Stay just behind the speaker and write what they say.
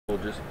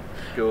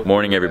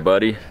Morning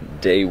everybody,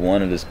 day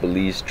one of this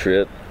Belize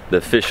trip. The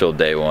official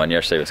day one.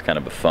 Yesterday was kind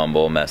of a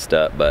fumble, messed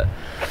up, but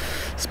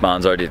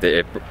Spawn's already at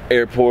the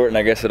airport and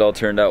I guess it all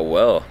turned out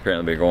well.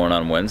 Apparently we're going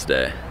on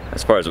Wednesday.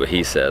 As far as what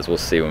he says, we'll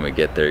see when we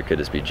get there. He could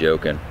just be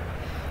joking.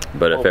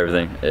 But if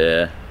everything,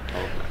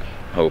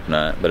 hope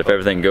not. But if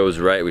everything goes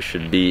right, we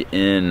should be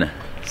in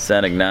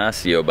San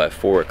Ignacio by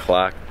 4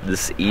 o'clock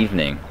this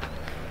evening.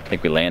 I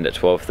think we land at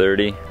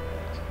 12:30.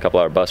 A couple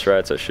hour bus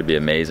ride, so it should be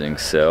amazing.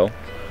 So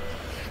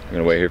we're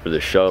gonna wait here for the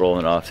shuttle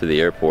and off to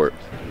the airport.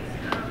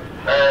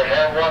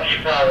 Yeah,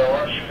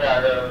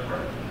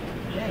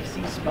 I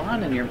see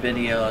Spawn in your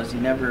videos. You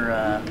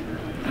never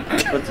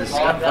puts his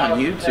stuff on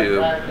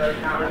YouTube.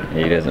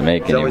 He doesn't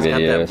make any videos. He's always got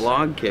that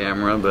vlog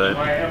camera, but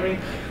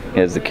he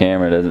has the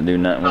camera, doesn't do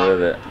nothing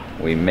with it.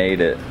 We made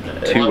it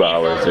 2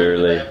 hours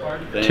early.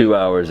 2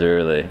 hours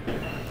early.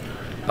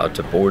 About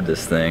to board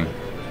this thing.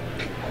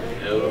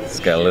 It's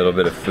got a little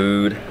bit of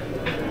food.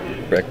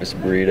 Breakfast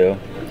burrito.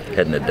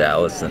 Heading to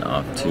Dallas and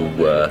off to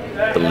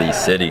Belize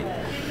City.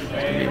 It's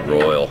gonna be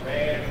royal.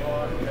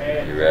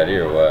 You ready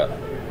or what?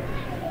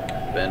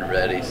 been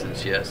ready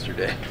since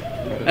yesterday.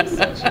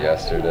 Since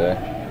yesterday.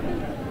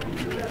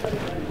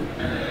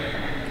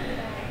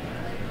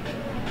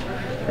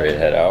 Ready to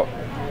head out.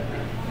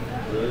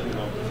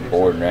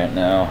 Boarding right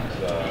now.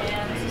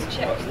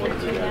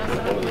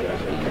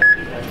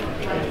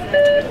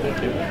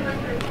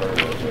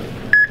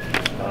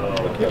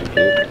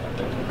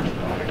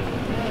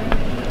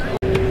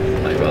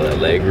 Like all that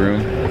leg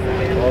room.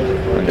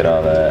 Look at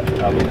all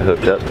that. I'll be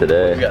hooked up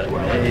today.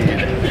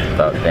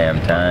 About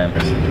damn time.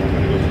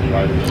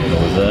 What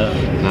was that?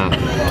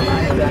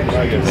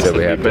 So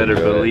we have better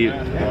believe.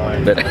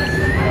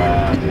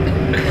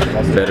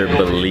 Better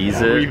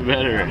Belize it. We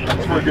better.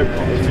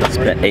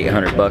 Spent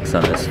 800 bucks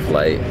on this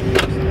flight.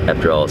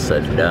 After all is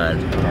said and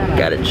done,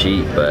 got it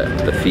cheap, but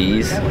the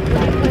fees.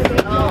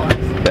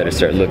 Better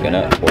start looking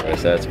up for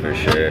us, that's for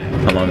sure.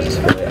 How long is this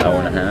flight? Hour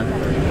and a half?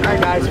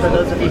 Alright guys, for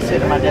those of you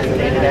sitting in my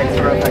designated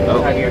exit row, if I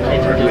can have your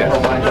attention just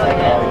for 1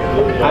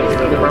 second. I just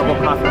need a verbal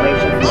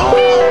confirmation from all.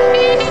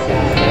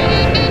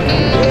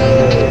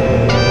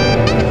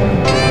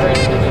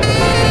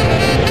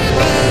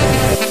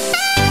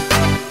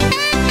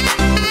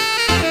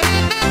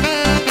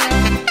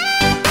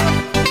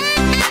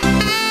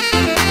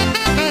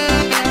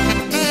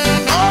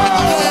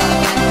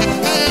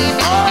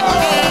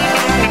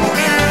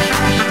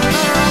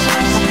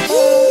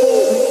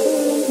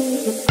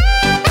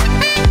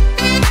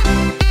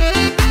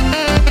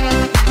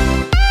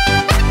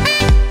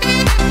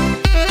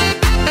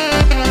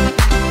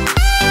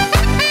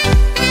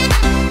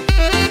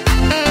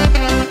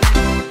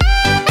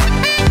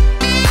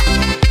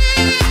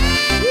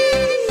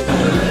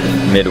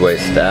 Midway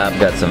stop,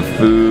 got some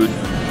food. Look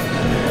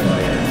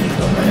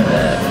at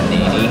that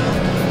panini.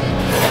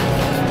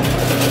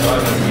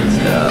 Good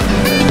stuff.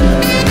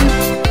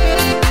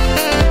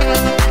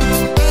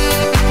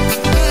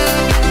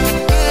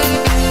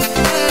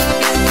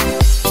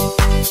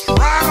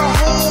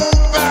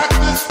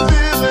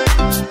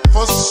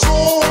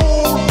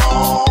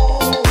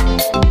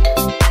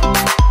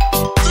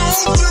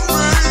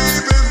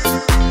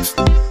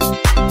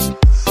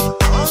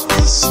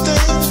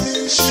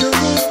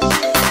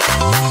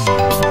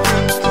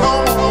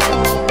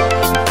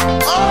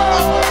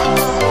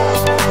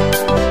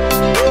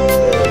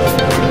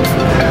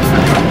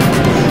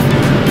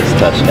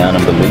 Touchdown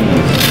in Belize.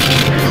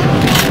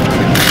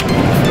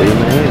 We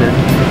made it.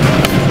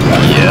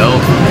 Yep.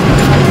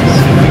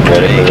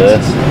 Ready for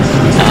this?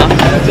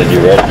 Huh? Said you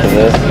ready for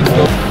this?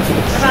 Goodbye.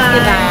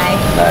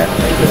 Bye.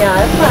 Yeah,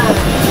 that's fun.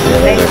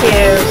 Thank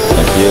you.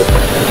 Thank you.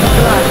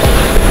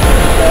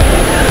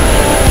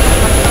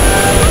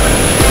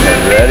 You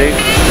ready?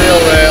 Still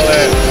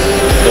railing.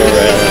 Still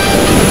railing.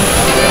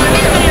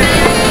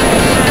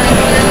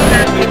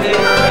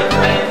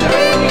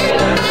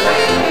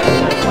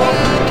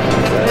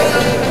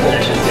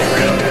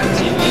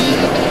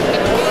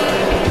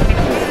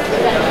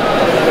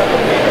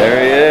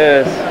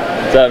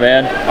 What's up,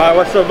 man? Hi,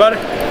 what's up, buddy?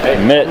 Hey,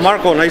 Mitch.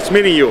 Marco, nice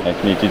meeting you. Nice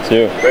to meet you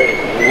too.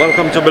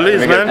 Welcome to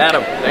Belize, man.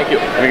 Adam, thank you.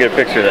 Let me get a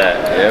picture of that.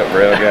 Yep,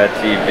 Rail Guy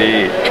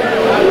TV.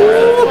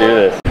 Let's do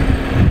this.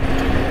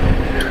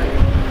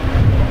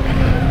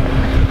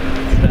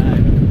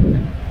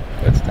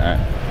 What's time?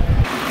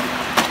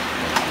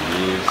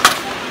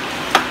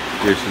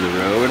 Here's to the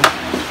road.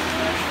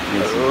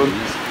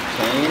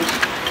 Change.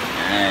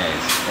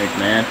 Nice. Thanks,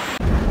 man.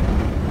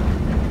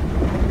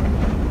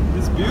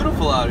 It's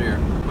beautiful out here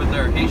with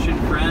our Haitian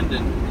friend,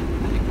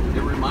 and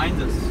it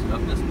reminds us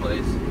of this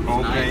place. It's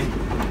Okay.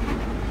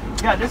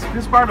 nice. Yeah,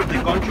 this part of the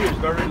country is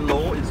very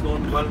low. It's not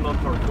well known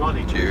for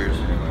flooding. Cheers.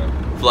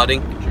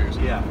 Flooding. Cheers.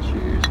 Yeah.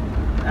 Cheers.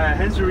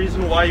 Hence the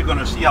reason why you're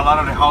gonna see a lot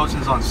of the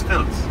houses on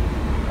stilts.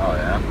 Oh,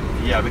 yeah?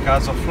 Yeah,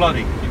 because of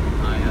flooding.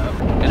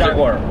 Is there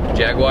Jaguar.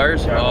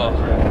 Jaguars? Jaguars, Oh,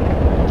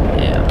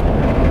 yeah.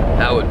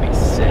 That would be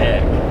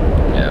sick.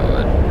 Yeah, it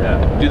would.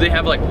 Yeah. Do they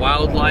have like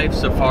wildlife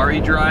safari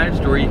drives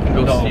where you can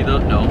go No. see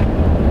those? No.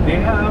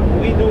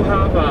 We do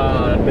have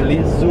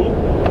Belize Zoo.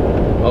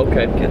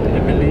 Okay. The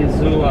Belize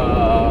Zoo.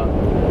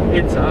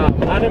 It's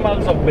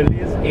animals of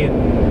Belize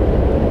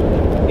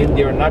in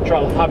their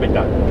natural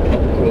habitat.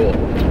 Cool.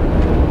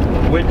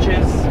 Which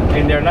is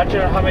in their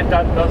natural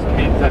habitat doesn't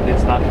mean that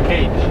it's not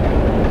caged,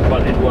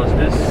 but it was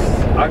this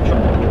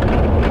actual.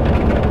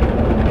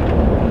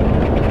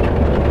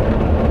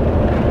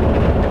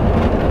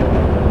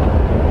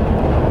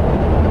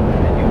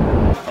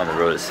 On the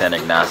road to San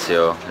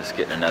Ignacio, just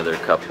getting another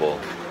couple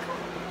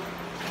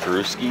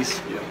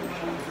brewskis.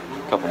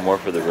 A couple more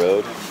for the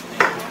road.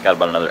 Got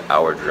about another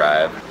hour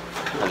drive.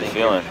 How's he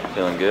feeling?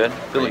 Feeling good?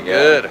 Feeling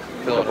good.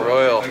 Feeling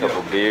royal. A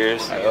couple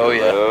beers. Oh,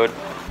 yeah. Road.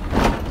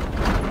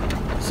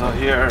 So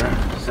here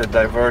is a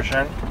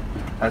diversion.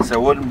 That's a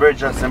wooden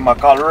bridge that's in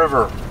Tikal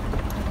River.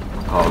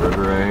 Tikal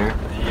River right here.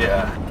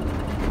 Yeah.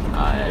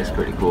 Ah, yeah, it's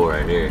pretty cool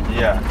right here.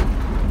 Yeah.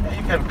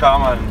 You can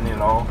come and, you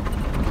know,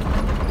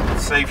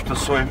 it's safe to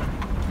swim.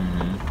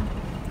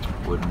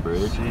 Wooden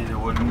bridge. See the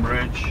wooden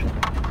bridge.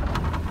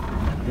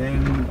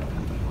 Then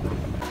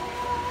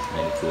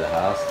Made it to the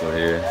house. We're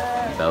here.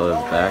 Bella's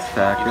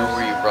Backpackers. You know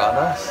where you brought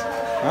us?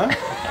 huh?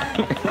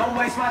 Don't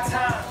waste my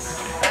time.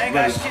 I ain't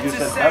Yeah, got shit you to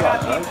said say Bella,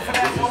 about right? you for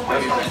that. Don't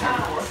waste my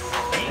time.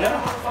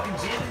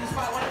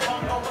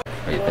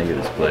 What do you think of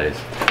this place?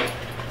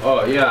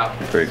 Oh yeah.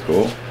 Pretty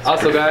cool.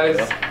 Also guys,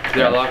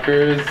 there are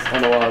lockers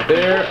on the wall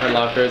there and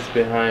lockers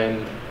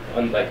behind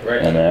on like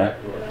right In there?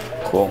 back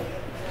door. Cool.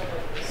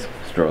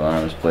 Stroll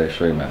on this place,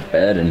 show you my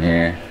bed in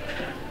here.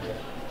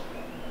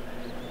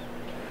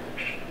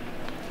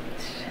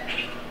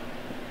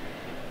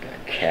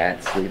 Got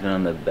cats sleeping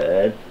on the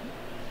bed.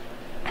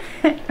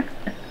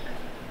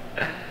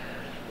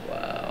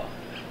 Wow.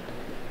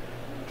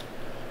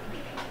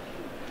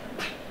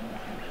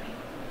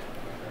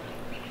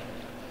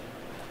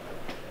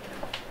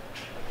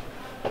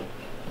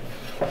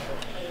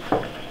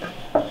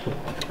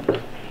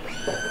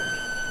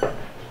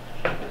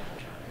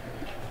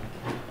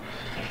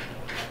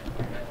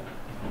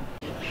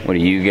 What are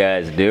you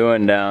guys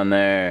doing down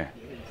there?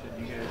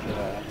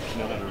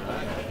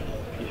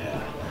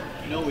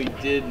 No, we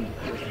didn't.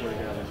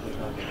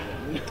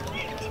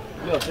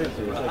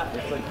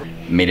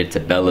 Made it to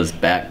Bella's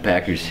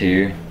Backpackers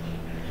here.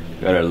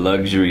 Got our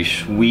luxury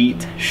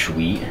suite.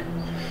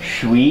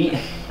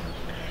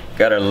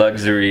 Got our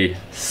luxury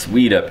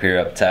suite up here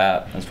up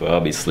top. That's where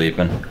I'll be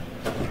sleeping.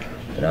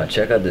 But now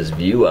check out this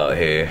view out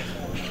here.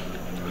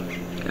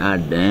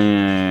 God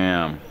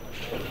damn.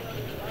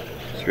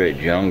 Straight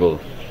jungle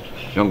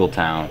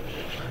town.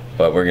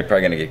 But we're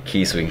probably gonna get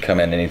keys so we can come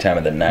in any time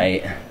of the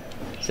night.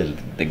 So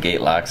the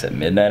gate locks at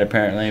midnight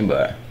apparently,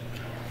 but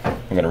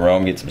we're gonna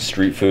roam, get some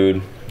street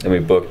food. Then we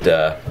booked,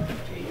 we're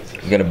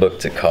gonna book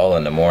Tikal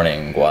in the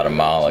morning in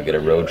Guatemala, get a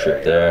road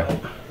trip there.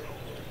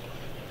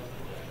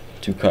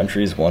 2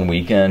 countries, 1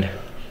 weekend,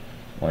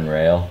 1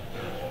 rail.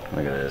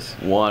 Look at this.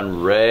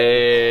 One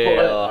rail.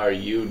 What are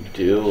you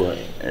doing?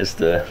 It's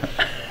the,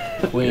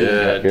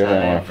 Good I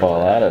time wanna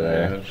fall out of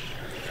there.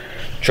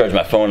 Charge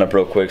my phone up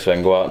real quick so I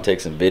can go out and take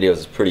some videos.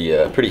 It's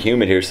pretty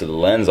humid here, so the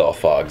lens all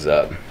fogs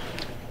up.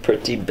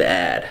 Pretty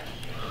bad.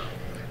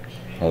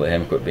 I'll let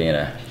him quit being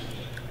a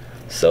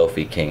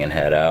selfie king and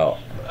head out.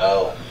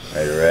 Oh.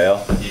 Ready to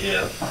rail?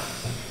 Yeah.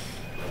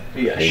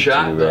 We got Big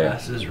shot 2 rail.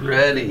 glasses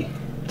ready.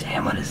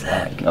 Damn, what is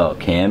that? Oh,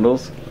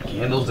 candles?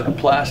 Candles in a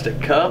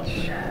plastic cup.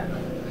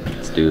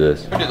 Let's do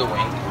this. You can do the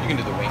wing. You can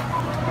do the wing.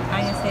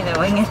 I just see the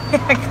wing.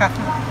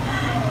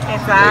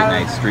 It's Late out.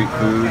 night street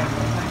food.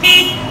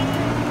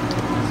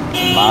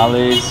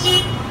 Tamales.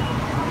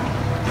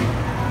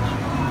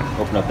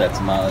 Open up that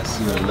tamale,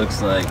 see what it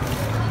looks like.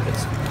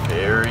 It's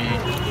very,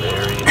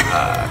 very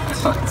hot.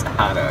 It's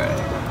hot, alright.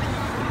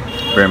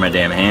 Burn my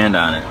damn hand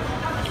on it.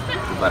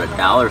 About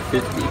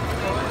 $1.50.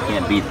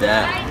 Can't beat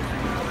that.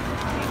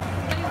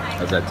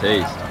 How's that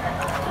taste?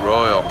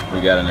 Royal.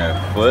 We got in there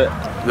foot.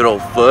 Good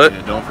old foot.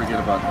 Yeah, don't forget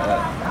about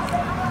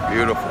that.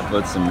 Beautiful.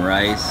 Put some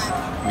rice.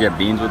 You got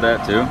beans with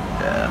that too?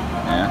 Yeah.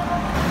 Yeah.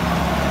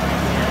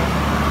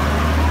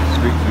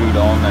 Street food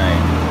all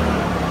night.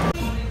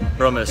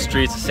 We're on the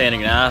streets of San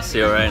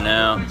Ignacio right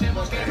now.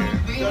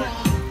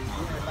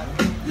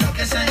 Look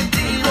at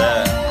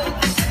that.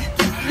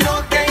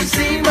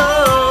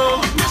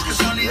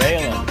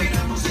 Railing.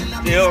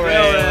 Still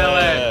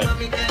railing.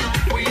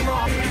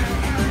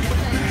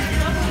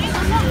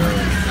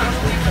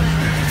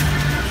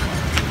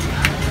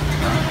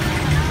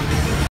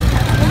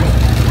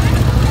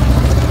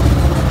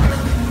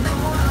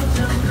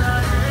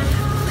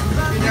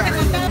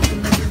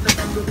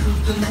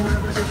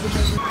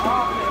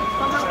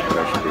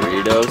 Fresh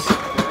burritos.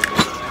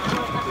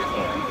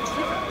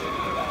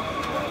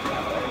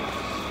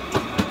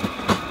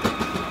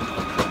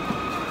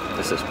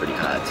 This is pretty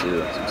hot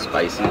too. Some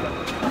spicy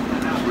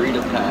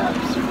burrito paps.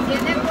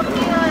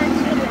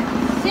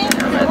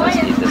 Let's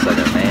eat this like a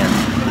man.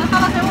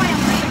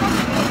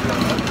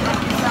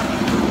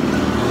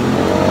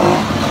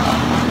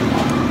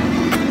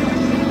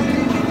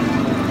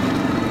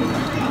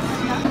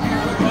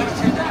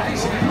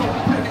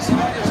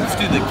 Let's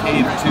do the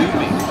cave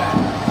tubing.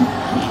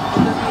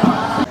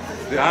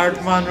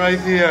 art man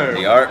right here.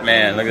 The art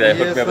man. Look at that.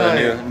 Hooked me up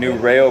with a new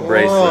rail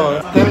bracelet.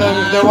 Oh, tell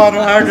them if they want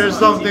to order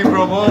something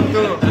from home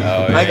too. Oh,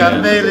 yeah. I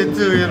got mail it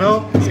too, you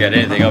know. If you got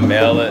anything, I'll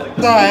mail it.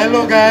 So,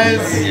 hello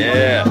guys.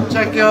 Yeah.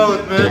 Check you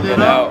out, man. Check you it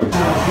know. out.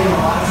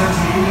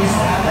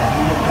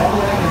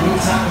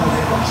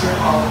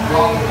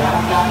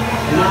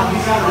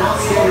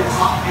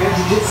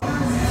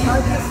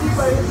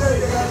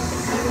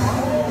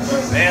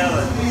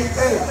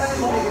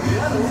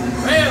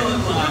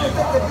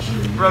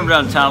 Run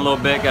around town a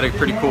little bit, got a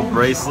pretty cool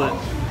bracelet.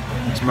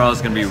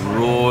 Tomorrow's gonna be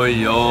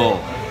royal.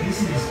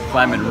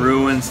 Climbing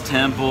ruins,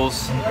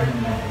 temples,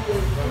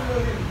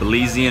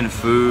 Belizean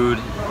food.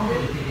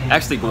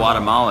 Actually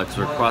Guatemala, because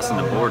we're crossing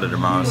the border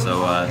tomorrow,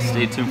 so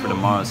stay tuned for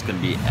tomorrow, it's gonna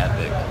be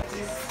epic.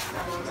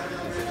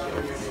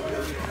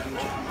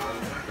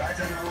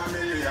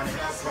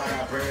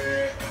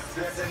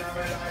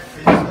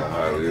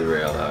 Alright, we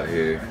rail out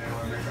here.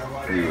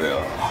 We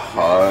rail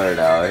hard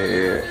out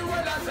here.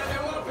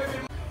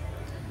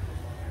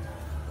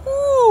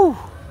 Woo!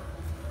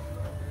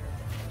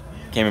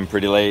 Came in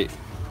pretty late.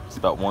 It's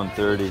about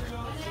 1:30.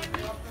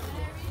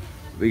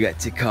 We got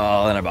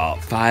Tikal in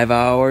about 5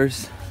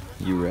 hours.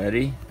 You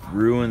ready?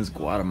 Ruins,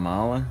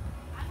 Guatemala.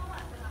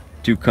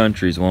 2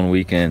 countries, 1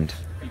 weekend.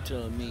 You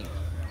telling me?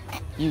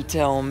 You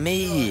tell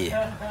me.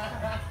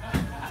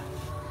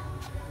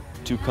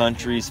 2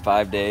 countries,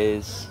 5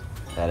 days.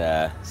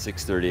 At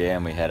 6:30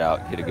 a.m. we head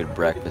out, get a good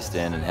breakfast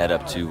in, and head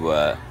up to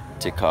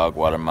Tikal,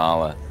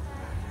 Guatemala.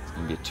 It's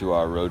gonna be a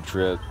 2-hour road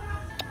trip.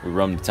 We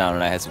roamed the town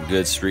and I had some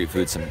good street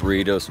food, some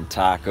burritos, some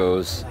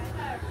tacos.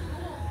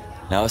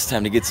 Now it's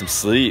time to get some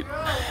sleep.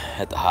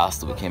 At the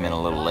hostel, we came in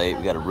a little late.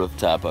 We got a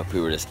rooftop up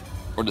here.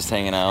 We're just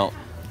hanging out.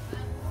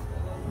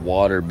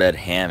 Waterbed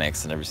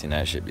hammocks. I've never seen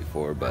that shit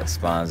before, but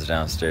Spawn's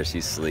downstairs.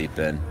 He's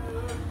sleeping.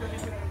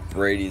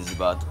 Bradee's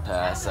about to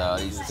pass out.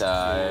 He's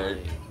tired.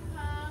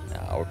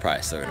 No, we're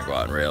probably still gonna go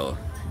out and rail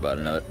about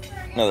another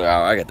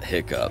hour. I got the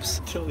hiccups.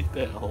 Delete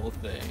that whole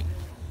thing.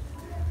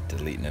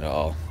 Deleting it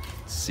all.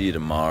 See you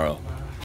tomorrow.